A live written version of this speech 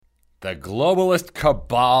The globalist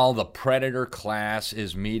cabal, the predator class,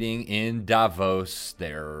 is meeting in Davos.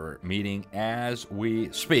 They're meeting as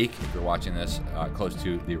we speak. If you're watching this close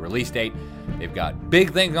to the release date, they've got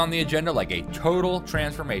big things on the agenda, like a total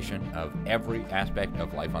transformation of every aspect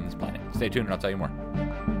of life on this planet. Stay tuned and I'll tell you more.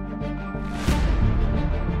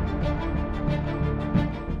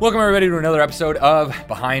 Welcome, everybody, to another episode of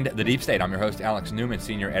Behind the Deep State. I'm your host, Alex Newman,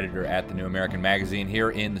 senior editor at The New American Magazine, here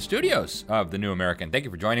in the studios of The New American. Thank you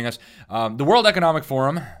for joining us. The World Economic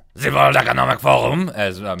Forum, the World Economic Forum,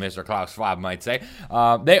 as Mr. Klaus Schwab might say,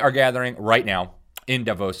 they are gathering right now in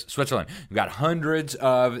Davos, Switzerland. We've got hundreds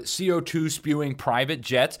of CO2-spewing private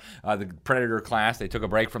jets. The predator class, they took a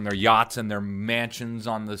break from their yachts and their mansions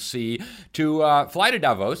on the sea to fly to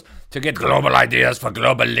Davos to get global ideas for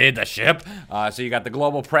global leadership. So you got the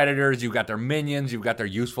global predators, you've got their minions, you've got their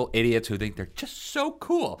useful idiots who think they're just so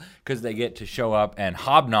cool because they get to show up and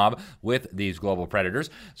hobnob with these global predators.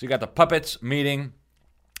 So you got the puppets meeting,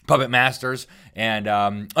 puppet masters, and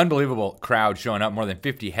unbelievable crowd showing up, more than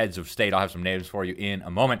 50 heads of state. I'll have some names for you in a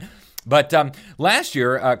moment. But last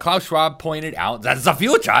year, Klaus Schwab pointed out that the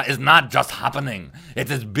future is not just happening. It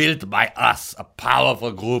is built by us, a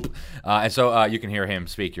powerful group. And so you can hear him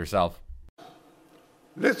speak yourself.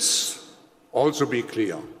 Let's also be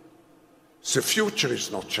clear. The future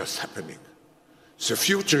is not just happening. The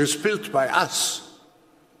future is built by us,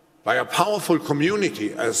 by a powerful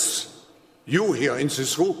community as you here in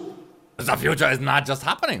this room. The future is not just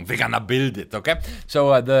happening. We're gonna build it, okay?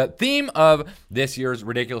 So the theme of this year's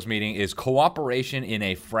ridiculous meeting is cooperation in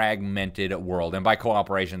a fragmented world. And by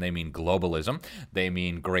cooperation, they mean globalism. They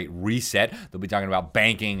mean Great Reset. They'll be talking about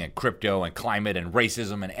banking and crypto and climate and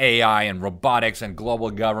racism and AI and robotics and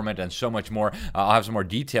global government and so much more. I'll have some more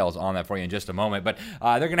details on that for you in just a moment. But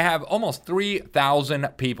they're gonna have almost 3,000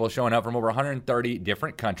 people showing up from over 130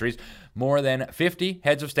 different countries, more than 50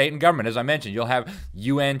 heads of state and government. As I mentioned, you'll have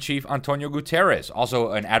UN Chief Antonio Guterres,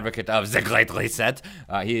 also an advocate of the Great Reset.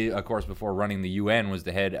 He, of course, before running the UN, was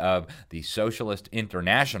the head of the Socialist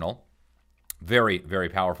International. Very, very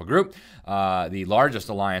powerful group. The largest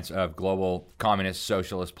alliance of global communist,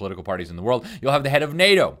 socialist political parties in the world. You'll have the head of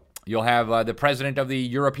NATO. You'll have the president of the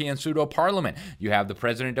European Pseudo-Parliament. You have the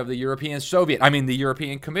president of the European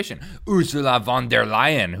Commission, Ursula von der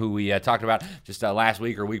Leyen, who we talked about just last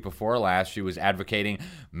week or week before last. She was advocating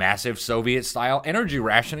massive Soviet-style energy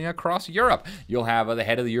rationing across Europe. You'll have the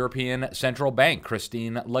head of the European Central Bank,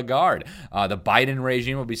 Christine Lagarde. The Biden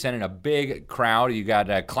regime will be sending a big crowd. You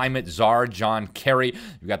got climate czar John Kerry.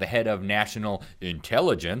 You've got the head of National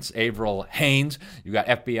Intelligence, Avril Haines. You've got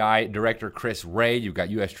FBI Director Chris Wray. You've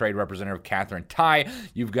got U.S. Trade Representative Catherine Tai.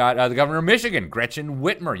 You've got the governor of Michigan, Gretchen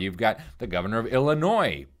Whitmer. You've got the governor of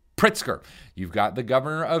Illinois, Pritzker. You've got the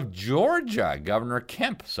governor of Georgia, Governor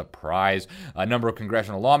Kemp. Surprise. A number of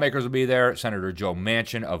congressional lawmakers will be there. Senator Joe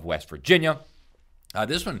Manchin of West Virginia.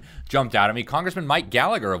 This one jumped out at me. Congressman Mike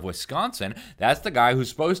Gallagher of Wisconsin. That's the guy who's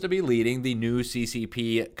supposed to be leading the new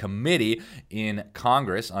CCP committee in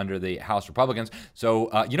Congress under the House Republicans. So,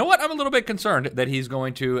 you know what? I'm a little bit concerned that he's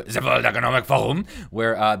going to the World Economic Forum,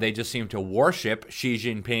 where they just seem to worship Xi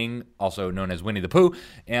Jinping, also known as Winnie the Pooh,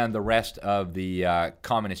 and the rest of the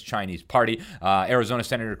Communist Chinese Party. Arizona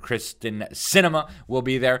Senator Kristen Sinema will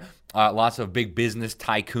be there. Lots of big business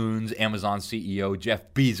tycoons, Amazon CEO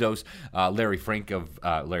Jeff Bezos, Larry Fink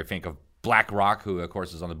of BlackRock, who, of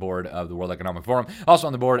course, is on the board of the World Economic Forum, also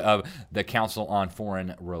on the board of the Council on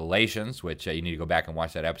Foreign Relations, which you need to go back and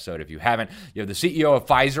watch that episode if you haven't. You have the CEO of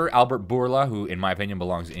Pfizer, Albert Bourla, who, in my opinion,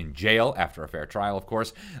 belongs in jail after a fair trial, of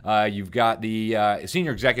course. You've got the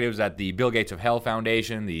senior executives at the Bill Gates of Hell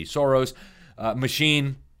Foundation, the Soros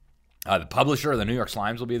machine. The publisher of the New York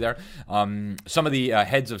Slimes will be there. Some of the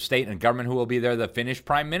heads of state and government who will be there: the Finnish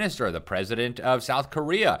Prime Minister, the President of South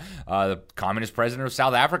Korea, the Communist President of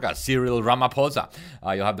South Africa, Cyril Ramaphosa.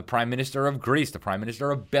 You'll have the Prime Minister of Greece, the Prime Minister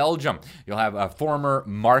of Belgium. You'll have a former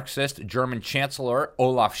Marxist German Chancellor,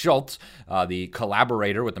 Olaf Scholz, the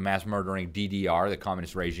collaborator with the mass-murdering DDR, the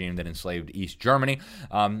communist regime that enslaved East Germany.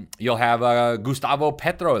 You'll have Gustavo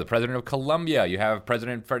Petro, the President of Colombia. You have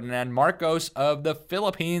President Ferdinand Marcos of the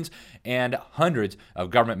Philippines, and hundreds of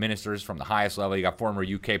government ministers from the highest level. You got former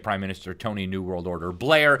UK Prime Minister Tony New World Order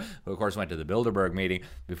Blair, who of course went to the Bilderberg meeting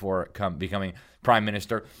before becoming Prime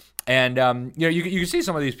Minister. And you can see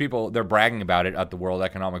some of these people, they're bragging about it at the World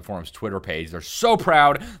Economic Forum's Twitter page. They're so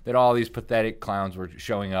proud that all these pathetic clowns were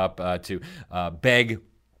showing up to beg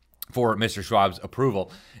for Mr. Schwab's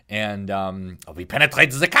approval. And we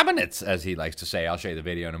penetrated the cabinets, as he likes to say. I'll show you the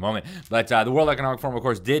video in a moment. But the World Economic Forum, of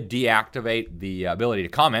course, did deactivate the ability to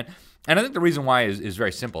comment And I think the reason why is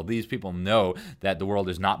very simple. These people know that the world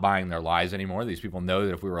is not buying their lies anymore. These people know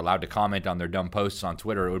that if we were allowed to comment on their dumb posts on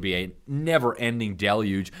Twitter, it would be a never-ending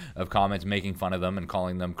deluge of comments making fun of them and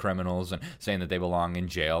calling them criminals and saying that they belong in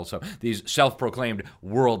jail. So these self-proclaimed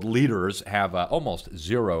world leaders have almost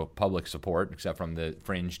zero public support, except from the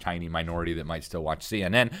fringe, tiny minority that might still watch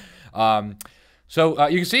CNN. So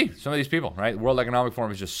you can see some of these people, right? The World Economic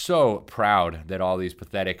Forum is just so proud that all these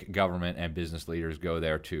pathetic government and business leaders go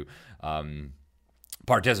there to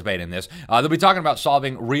participate in this. They'll be talking about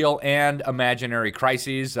solving real and imaginary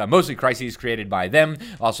crises, mostly crises created by them,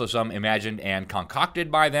 also some imagined and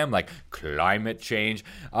concocted by them, like climate change.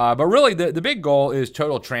 But really, the big goal is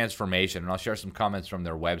total transformation, and I'll share some comments from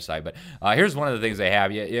their website. But here's one of the things they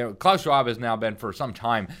have. Klaus Schwab has now been for some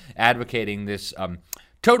time advocating this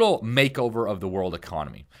total makeover of the world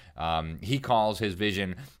economy. He calls his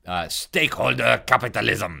vision stakeholder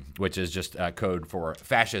capitalism, which is just code for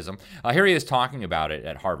fascism. Here he is talking about it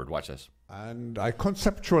at Harvard. Watch this. And I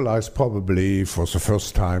conceptualize probably for the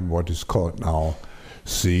first time what is called now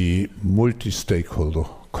the multi-stakeholder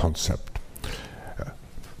concept,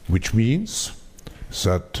 which means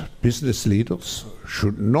that business leaders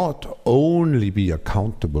should not only be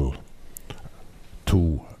accountable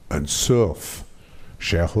to and serve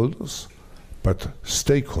shareholders, but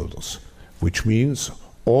stakeholders, which means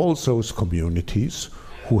all those communities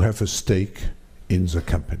who have a stake in the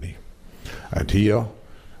company. And here,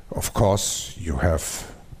 of course, you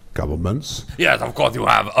have governments. Yes, of course you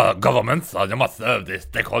have governments. You must serve the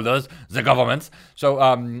stakeholders, the governments.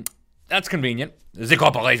 So that's convenient. The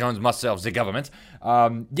corporations must serve the governments.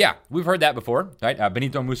 Yeah, we've heard that before, right?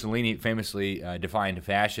 Benito Mussolini famously defined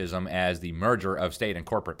fascism as the merger of state and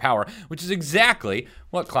corporate power, which is exactly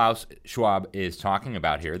what Klaus Schwab is talking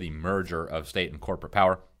about here, the merger of state and corporate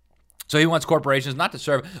power. So he wants corporations not to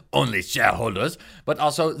serve only shareholders, but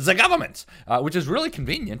also the governments, which is really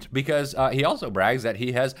convenient because he also brags that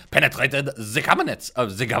he has penetrated the cabinets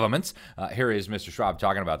of the governments. Here is Mr. Schwab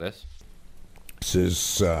talking about this.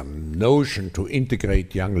 This notion to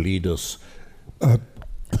integrate young leaders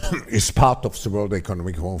is part of the World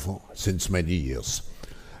Economic Forum since many years.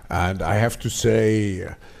 And I have to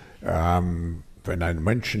say, when I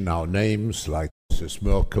mention now names like Mrs.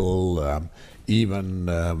 Merkel, even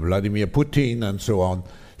Vladimir Putin and so on,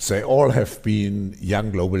 they all have been young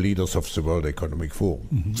global leaders of the World Economic Forum.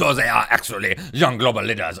 Mm-hmm. So they are actually young global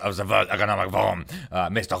leaders of the World Economic Forum.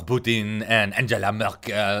 Mr. Putin and Angela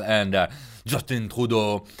Merkel and Justin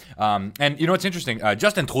Trudeau. And you know what's interesting?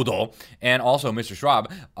 Justin Trudeau and also Mr.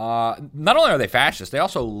 Schwab, not only are they fascists, they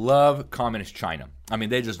also love communist China. I mean,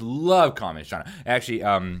 they just love communist China. Actually,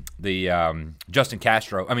 Justin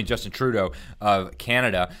Trudeau of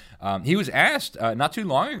Canada, he was asked not too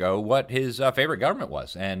long ago what his favorite government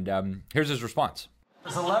was. And here's his response.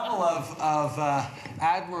 There's a level of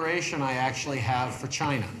admiration I actually have for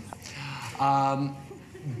China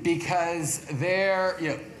because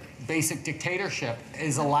their basic dictatorship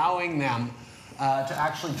is allowing them to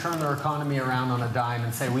actually turn their economy around on a dime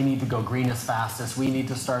and say we need to go green as fastest. We need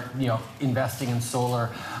to start, investing in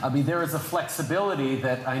solar. I mean, there is a flexibility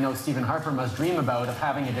that I know Stephen Harper must dream about of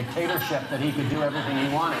having a dictatorship that he could do everything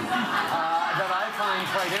he wanted. That I find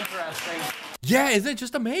quite interesting. Yeah, isn't it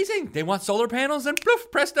just amazing? They want solar panels and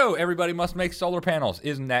poof, presto, everybody must make solar panels.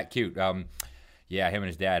 Isn't that cute? Yeah, him and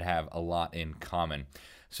his dad have a lot in common.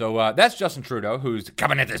 So that's Justin Trudeau, whose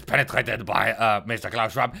cabinet is penetrated by Mr.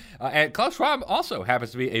 Klaus Schwab. And Klaus Schwab also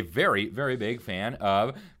happens to be a very, very big fan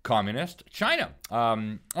of communist China. I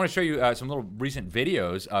want to show you some little recent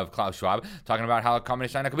videos of Klaus Schwab talking about how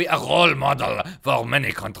communist China could be a role model for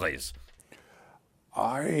many countries.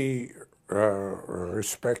 I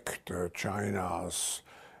respect China's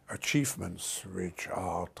achievements, which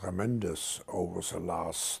are tremendous over the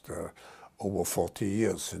last over 40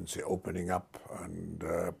 years since the opening up and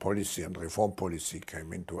policy and reform policy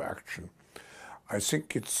came into action. I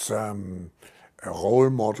think it's a role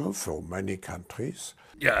model for many countries.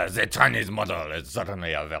 Yeah, the Chinese model is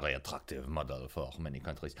certainly a very attractive model for many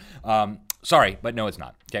countries. Sorry, but no, it's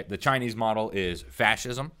not. Okay, the Chinese model is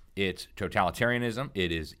fascism. It's totalitarianism.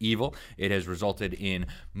 It is evil. It has resulted in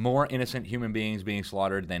more innocent human beings being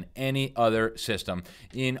slaughtered than any other system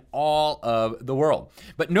in all of the world.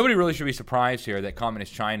 But nobody really should be surprised here that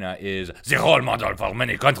communist China is the role model for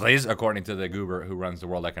many countries, according to the goober who runs the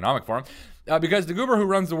World Economic Forum, because the goober who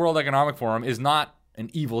runs the World Economic Forum is not an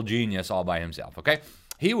evil genius all by himself, okay?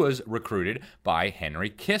 He was recruited by Henry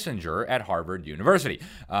Kissinger at Harvard University.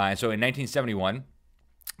 And so in 1971,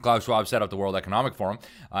 Klaus Schwab set up the World Economic Forum,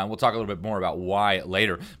 and we'll talk a little bit more about why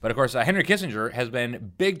later. But of course, Henry Kissinger has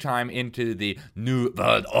been big time into the New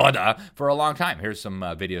World Order for a long time. Here's some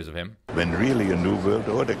videos of him. When really a new world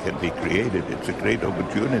order can be created, it's a great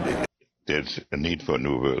opportunity. There's a need for a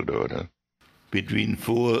new world order. Between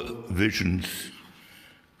four visions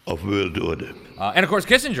of world order. And of course,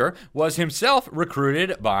 Kissinger was himself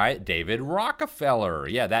recruited by David Rockefeller.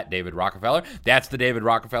 Yeah, that David Rockefeller. That's the David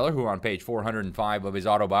Rockefeller who on page 405 of his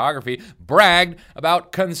autobiography bragged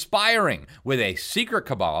about conspiring with a secret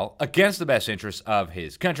cabal against the best interests of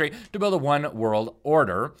his country to build a one world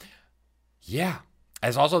order. Yeah.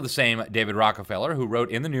 As also the same David Rockefeller who wrote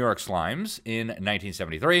in the New York Slimes in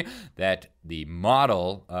 1973 that the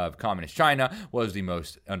model of communist China was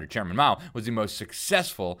under Chairman Mao, was the most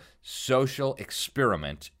successful social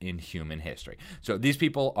experiment in human history. So these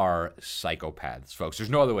people are psychopaths, folks. There's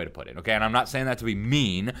no other way to put it, okay? And I'm not saying that to be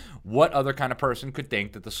mean. What other kind of person could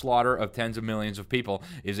think that the slaughter of tens of millions of people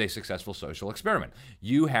is a successful social experiment?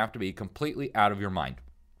 You have to be completely out of your mind.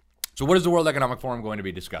 So what is the World Economic Forum going to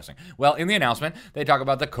be discussing? Well, in the announcement, they talk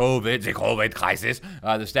about the COVID crisis,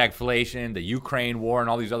 the stagflation, the Ukraine war, and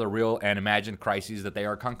all these other real and imagined crises that they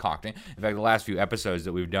are concocting. In fact, the last few episodes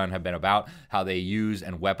that we've done have been about how they use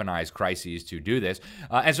and weaponize crises to do this.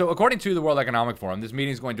 And so according to the World Economic Forum, this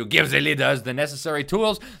meeting is going to give the leaders the necessary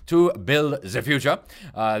tools to build the future.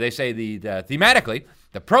 They say thematically,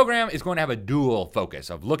 the program is going to have a dual focus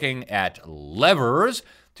of looking at levers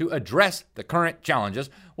to address the current challenges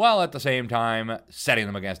while at the same time setting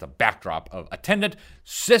them against a backdrop of attendant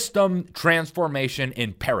system transformation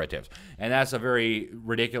imperatives. And that's a very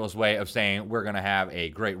ridiculous way of saying we're going to have a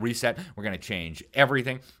great reset. We're going to change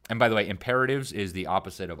everything. And by the way, imperatives is the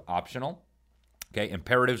opposite of optional. Okay,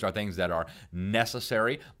 imperatives are things that are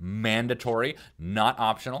necessary, mandatory, not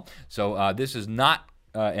optional. So this is not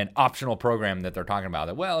an optional program that they're talking about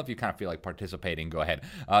that, well, if you kind of feel like participating, go ahead.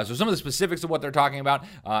 So some of the specifics of what they're talking about,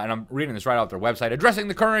 and I'm reading this right off their website, addressing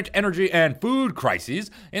the current energy and food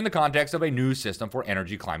crises in the context of a new system for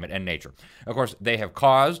energy, climate, and nature. Of course, they have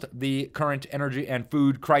caused the current energy and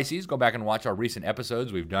food crises. Go back and watch our recent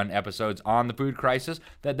episodes. We've done episodes on the food crisis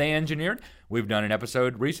that they engineered. We've done an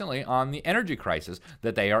episode recently on the energy crisis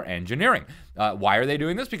that they are engineering. Why are they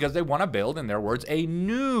doing this? Because they want to build, in their words, a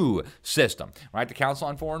new system, right? The Council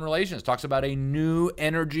on Foreign Relations talks about a new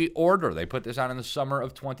energy order. They put this out in the summer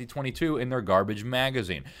of 2022 in their garbage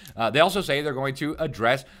magazine. They also say they're going to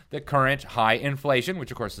address the current high inflation,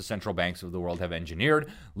 which of course the central banks of the world have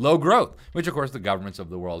engineered, low growth, which of course the governments of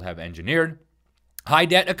the world have engineered, high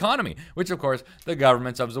debt economy, which of course the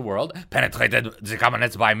governments of the world, penetrated the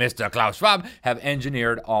cabinets by Mr. Klaus Schwab, have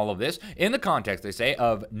engineered all of this in the context, they say,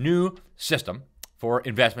 of new system for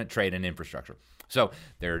investment, trade, and infrastructure. So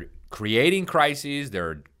they're creating crises,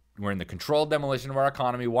 we're in the controlled demolition of our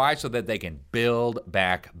economy. Why? So that they can build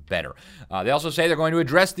back better. They also say they're going to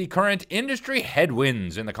address the current industry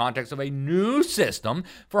headwinds in the context of a new system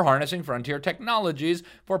for harnessing frontier technologies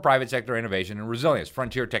for private sector innovation and resilience.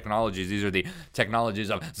 Frontier technologies, these are the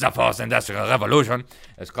technologies of the fourth industrial revolution,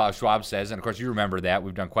 as Klaus Schwab says. And of course, you remember that.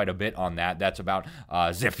 We've done quite a bit on that. That's about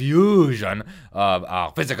the fusion of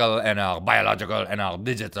our physical and our biological and our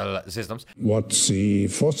digital systems. What the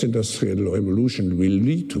fourth industrial revolution will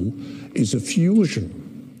lead to is a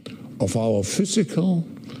fusion of our physical,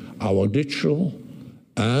 our digital,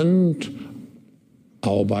 and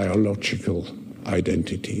our biological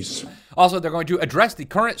identities. Also, they're going to address the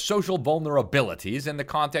current social vulnerabilities in the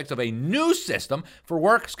context of a new system for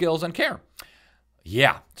work, skills, and care.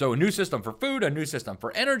 Yeah, so a new system for food, a new system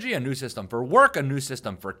for energy, a new system for work, a new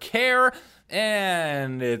system for care,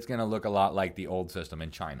 and it's going to look a lot like the old system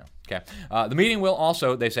in China. Okay, the meeting will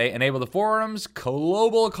also, they say, enable the forum's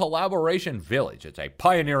global collaboration village. It's a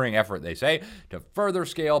pioneering effort, they say, to further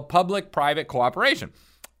scale public-private cooperation,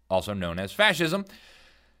 also known as fascism,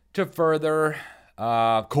 to further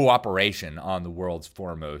cooperation on the world's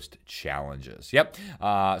foremost challenges. Yep.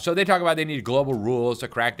 So they talk about they need global rules to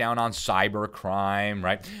crack down on cyber crime,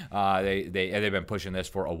 right? They've been pushing this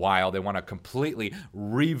for a while. They want to completely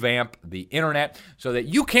revamp the internet so that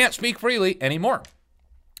you can't speak freely anymore.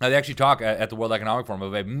 They actually talk at the World Economic Forum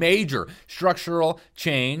of a major structural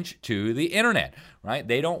change to the internet, right?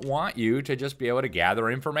 They don't want you to just be able to gather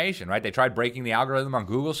information, right? They tried breaking the algorithm on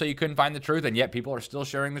Google so you couldn't find the truth, and yet people are still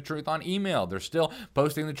sharing the truth on email. They're still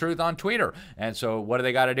posting the truth on Twitter. And so what do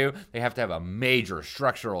they got to do? They have to have a major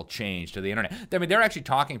structural change to the internet. I mean, they're actually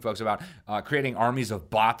talking, folks, about creating armies of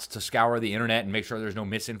bots to scour the internet and make sure there's no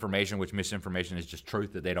misinformation, which misinformation is just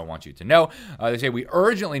truth that they don't want you to know. They say we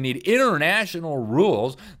urgently need international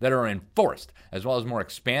rules that are enforced, as well as more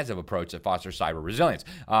expansive approach that fosters cyber resilience.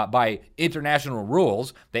 By international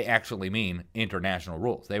rules, they actually mean international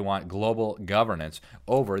rules. They want global governance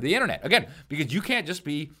over the internet. Again, because you can't just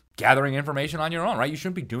be gathering information on your own, right? You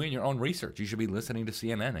shouldn't be doing your own research. You should be listening to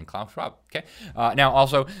CNN and Klaus Schwab, okay? Now,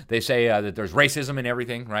 also, they say that there's racism in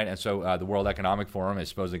everything, right? And so the World Economic Forum is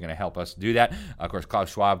supposedly going to help us do that. Of course,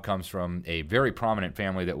 Klaus Schwab comes from a very prominent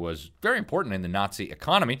family that was very important in the Nazi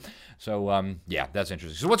economy. So, yeah, that's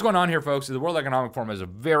interesting. So what's going on here, folks, is the World Economic Forum has a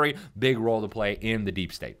very big role to play in the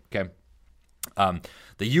deep state, okay?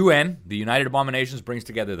 The UN, the United Abominations, brings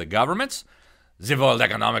together the governments. The World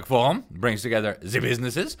Economic Forum brings together the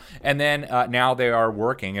businesses. And then now they are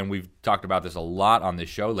working, and we've talked about this a lot on this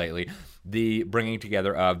show lately, the bringing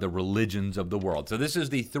together of the religions of the world. So this is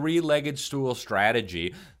the three-legged stool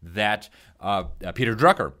strategy that Peter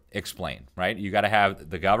Drucker explained, right? You got to have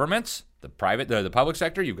the governments, the public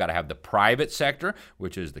sector. You've got to have the private sector,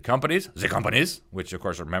 which is the companies, which of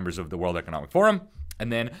course are members of the World Economic Forum,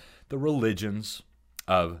 and then the religions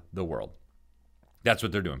of the world. That's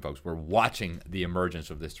what they're doing, folks. We're watching the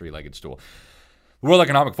emergence of this three-legged stool. The World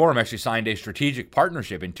Economic Forum actually signed a strategic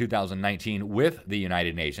partnership in 2019 with the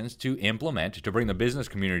United Nations to bring the business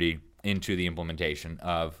community into the implementation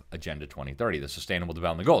of Agenda 2030, the Sustainable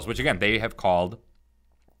Development Goals, which, again, they have called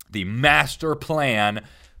the Master Plan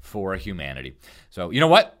for Humanity. So, you know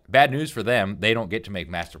what? Bad news for them. They don't get to make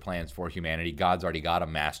master plans for humanity. God's already got a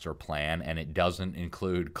master plan, and it doesn't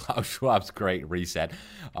include Klaus Schwab's Great Reset.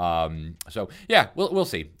 So, yeah, we'll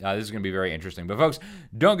see. This is going to be very interesting. But, folks,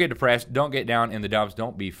 don't get depressed. Don't get down in the dumps.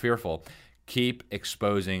 Don't be fearful. Keep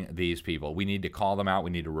exposing these people. We need to call them out. We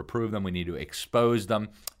need to reprove them. We need to expose them.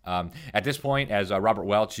 At this point, as Robert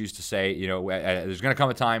Welch used to say, there's going to come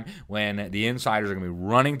a time when the insiders are going to be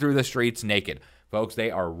running through the streets naked. Folks,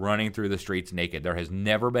 they are running through the streets naked. There has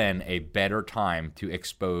never been a better time to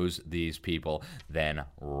expose these people than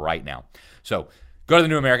right now. So go to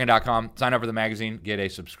thenewamerican.com, sign up for the magazine, get a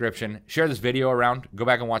subscription, share this video around, go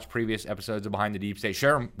back and watch previous episodes of Behind the Deep State,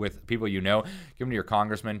 share them with people you know, give them to your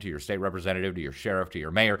congressman, to your state representative, to your sheriff, to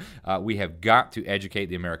your mayor. We have got to educate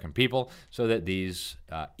the American people so that these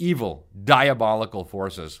evil, diabolical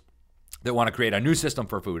forces that want to create a new system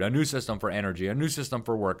for food, a new system for energy, a new system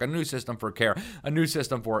for work, a new system for care, a new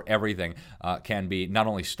system for everything can be not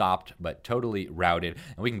only stopped, but totally routed,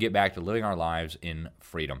 and we can get back to living our lives in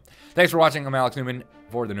freedom. Thanks for watching. I'm Alex Newman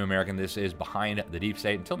for The New American. This is Behind the Deep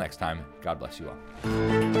State. Until next time, God bless you all.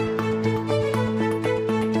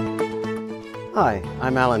 Hi,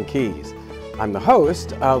 I'm Alan Keyes. I'm the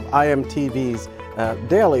host of IMTV's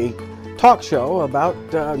daily talk show about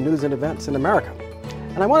news and events in America.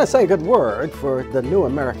 And I want to say a good word for the New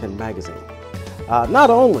American magazine. Not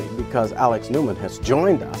only because Alex Newman has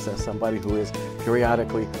joined us as somebody who is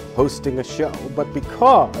periodically hosting a show, but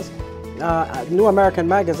because New American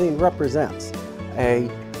magazine represents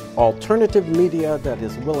a alternative media that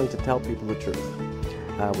is willing to tell people the truth.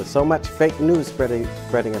 With so much fake news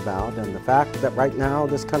spreading about, and the fact that right now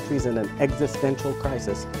this country's in an existential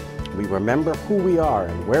crisis, we remember who we are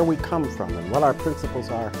and where we come from and what our principles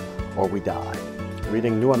are, or we die.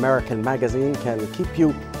 Reading New American magazine can keep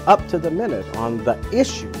you up to the minute on the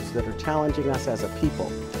issues that are challenging us as a people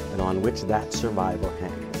and on which that survival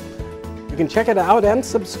hangs. You can check it out and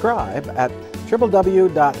subscribe at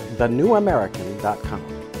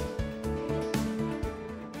www.thenewamerican.com.